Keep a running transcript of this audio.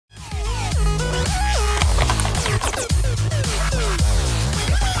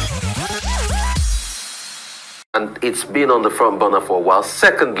and it's been on the front burner for a while.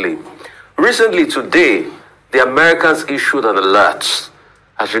 Secondly, recently today, the Americans issued an alert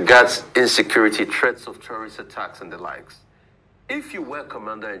as regards insecurity, threats of terrorist attacks and the likes. If you were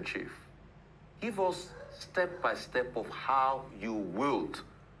Commander-in-Chief, give us step by step of how you would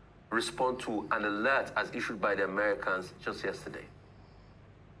respond to an alert as issued by the Americans just yesterday.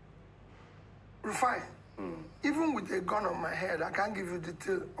 Rufai, even with a gun on my head, I can't give you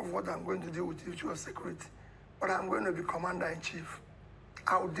detail of what I'm going to do with the issue of security. But I'm going to be Commander-in-Chief.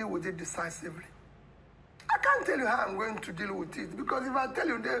 I'll deal with it decisively. I can't tell you how I'm going to deal with it, because if I tell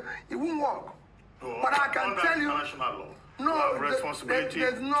you, it won't work. No, but I can tell you... international law. No, you have responsibility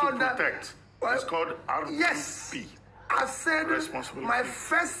there's no to protect. It's called RPP. Yes. I said my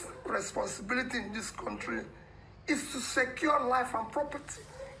first responsibility in this country is to secure life and property.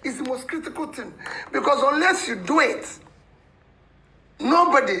 It's the most critical thing. Because unless you do it,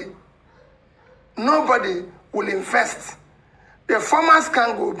 nobody will invest. The farmers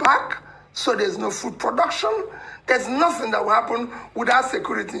can go back, so there's no food production. There's nothing that will happen without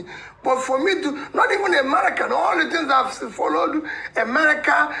security. But for me to, not even America, all the things I've followed,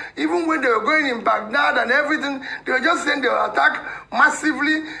 America, even when they were going in Baghdad and everything, they were just saying they will attack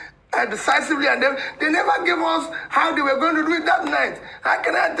massively and decisively, and they never gave us how they were going to do it that night. How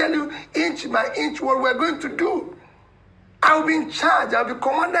can I tell you inch by inch what we're going to do? I'll be in charge, I'll be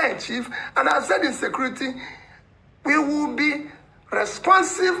Commander-in-Chief, and I said in security, we will be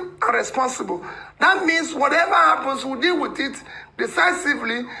responsive and responsible. That means whatever happens, we'll deal with it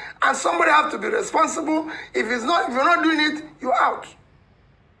decisively, and somebody has to be responsible. If you're not doing it, you're out.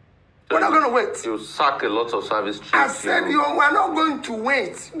 We're not going to wait. You sack a lot of service chiefs. I said, we're not going to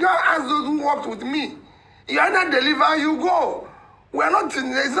wait. God asked those who worked with me. You either deliver, you go. We're not, this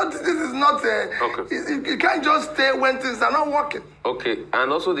is not okay. You can't just stay when things are not working. Okay,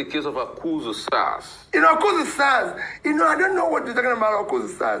 and also the case of Akuzu SARS. Akuzu SARS, I don't know what you're talking about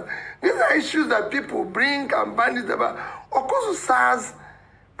Akuzu SARS. These are issues that people bring and bandit about. Akuzu SARS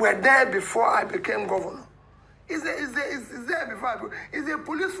were there before I became governor. It's there before it's a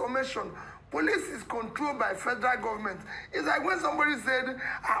police formation. Police is controlled by federal government. It's like when somebody said,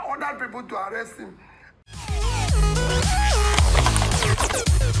 I ordered people to arrest him.